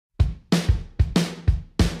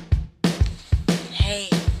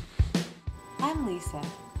I'm Lisa.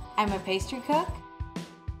 I'm a pastry cook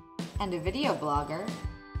and a video blogger,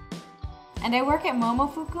 and I work at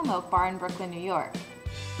Momofuku Milk Bar in Brooklyn, New York.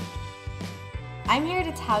 I'm here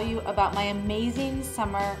to tell you about my amazing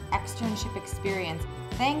summer externship experience,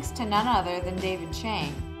 thanks to none other than David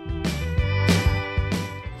Chang.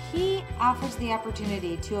 He offers the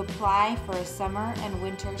opportunity to apply for a summer and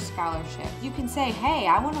winter scholarship. You can say, hey,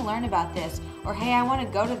 I want to learn about this, or hey, I want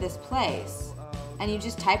to go to this place. And you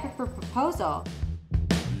just type up a proposal,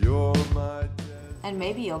 and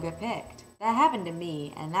maybe you'll get picked. That happened to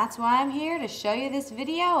me, and that's why I'm here to show you this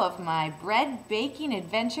video of my bread baking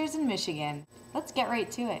adventures in Michigan. Let's get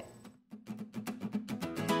right to it.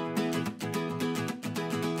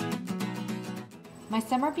 My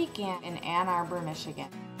summer began in Ann Arbor, Michigan.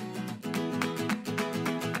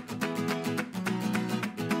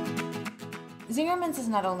 Zingerman's is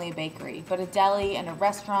not only a bakery, but a deli and a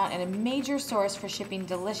restaurant and a major source for shipping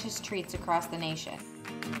delicious treats across the nation.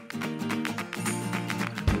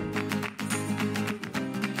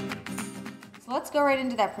 So let's go right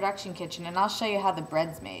into that production kitchen and I'll show you how the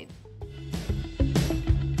bread's made.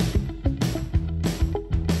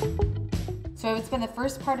 So I would spend the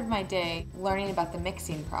first part of my day learning about the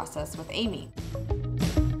mixing process with Amy.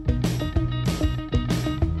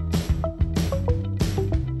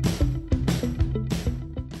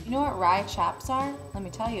 You know what rye chops are? Let me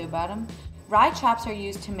tell you about them. Rye chops are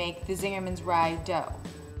used to make the Zingerman's rye dough.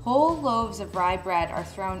 Whole loaves of rye bread are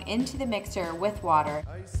thrown into the mixer with water,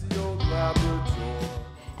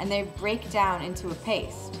 and they break down into a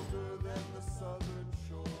paste.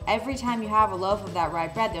 Every time you have a loaf of that rye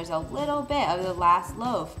bread, there's a little bit of the last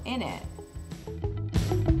loaf in it.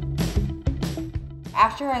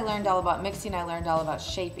 After I learned all about mixing, I learned all about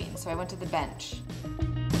shaping, so I went to the bench.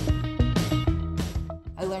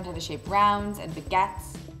 I learned how to shape rounds and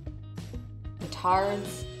baguettes,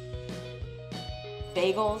 petards,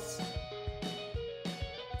 bagels.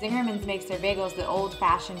 Zingerman's makes their bagels the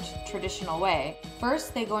old-fashioned traditional way.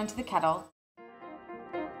 First, they go into the kettle.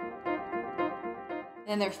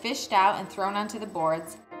 Then they're fished out and thrown onto the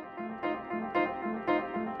boards.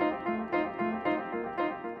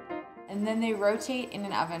 And then they rotate in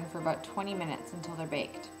an oven for about 20 minutes until they're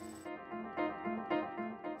baked.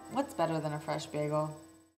 What's better than a fresh bagel?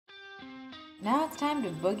 Now it's time to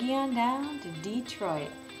boogie on down to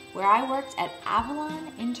Detroit, where I worked at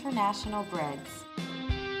Avalon International Breads.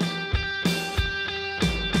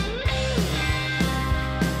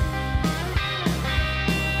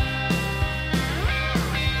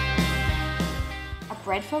 A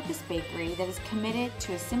bread-focused bakery that is committed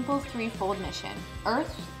to a simple threefold mission: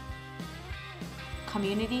 earth,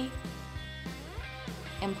 community,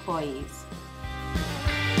 employees.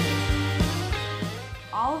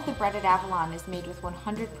 All of the bread at Avalon is made with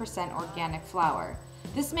 100% organic flour.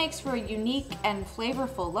 This makes for a unique and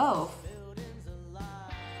flavorful loaf,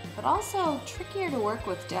 but also trickier to work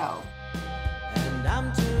with dough. And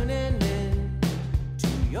I'm tuning in to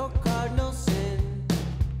your cardinal sin,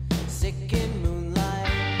 sick in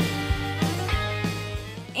moonlight.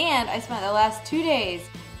 And I spent the last 2 days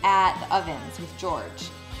at the ovens with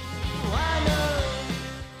George.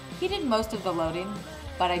 He did most of the loading,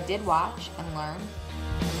 but I did watch and learn.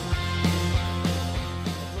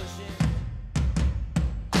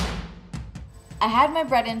 I had my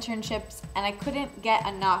bread internships and I couldn't get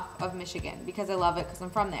enough of Michigan because I love it because I'm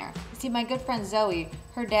from there. You see, my good friend Zoe,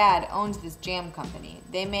 her dad owns this jam company.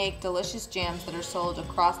 They make delicious jams that are sold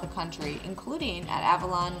across the country, including at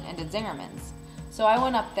Avalon and at Zingerman's. So I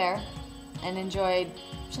went up there and enjoyed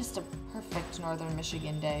just a perfect northern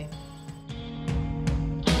Michigan day.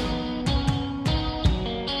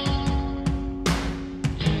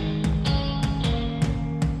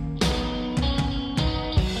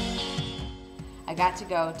 I got to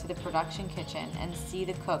go to the production kitchen and see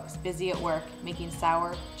the cooks busy at work making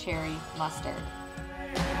sour cherry mustard.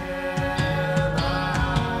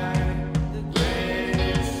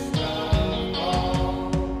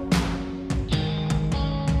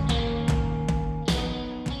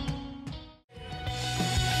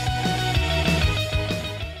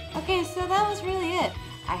 Okay, so that was really it.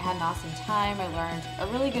 I had an awesome time. I learned a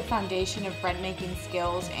really good foundation of bread making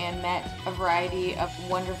skills and met a variety of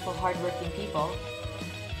wonderful, hardworking people.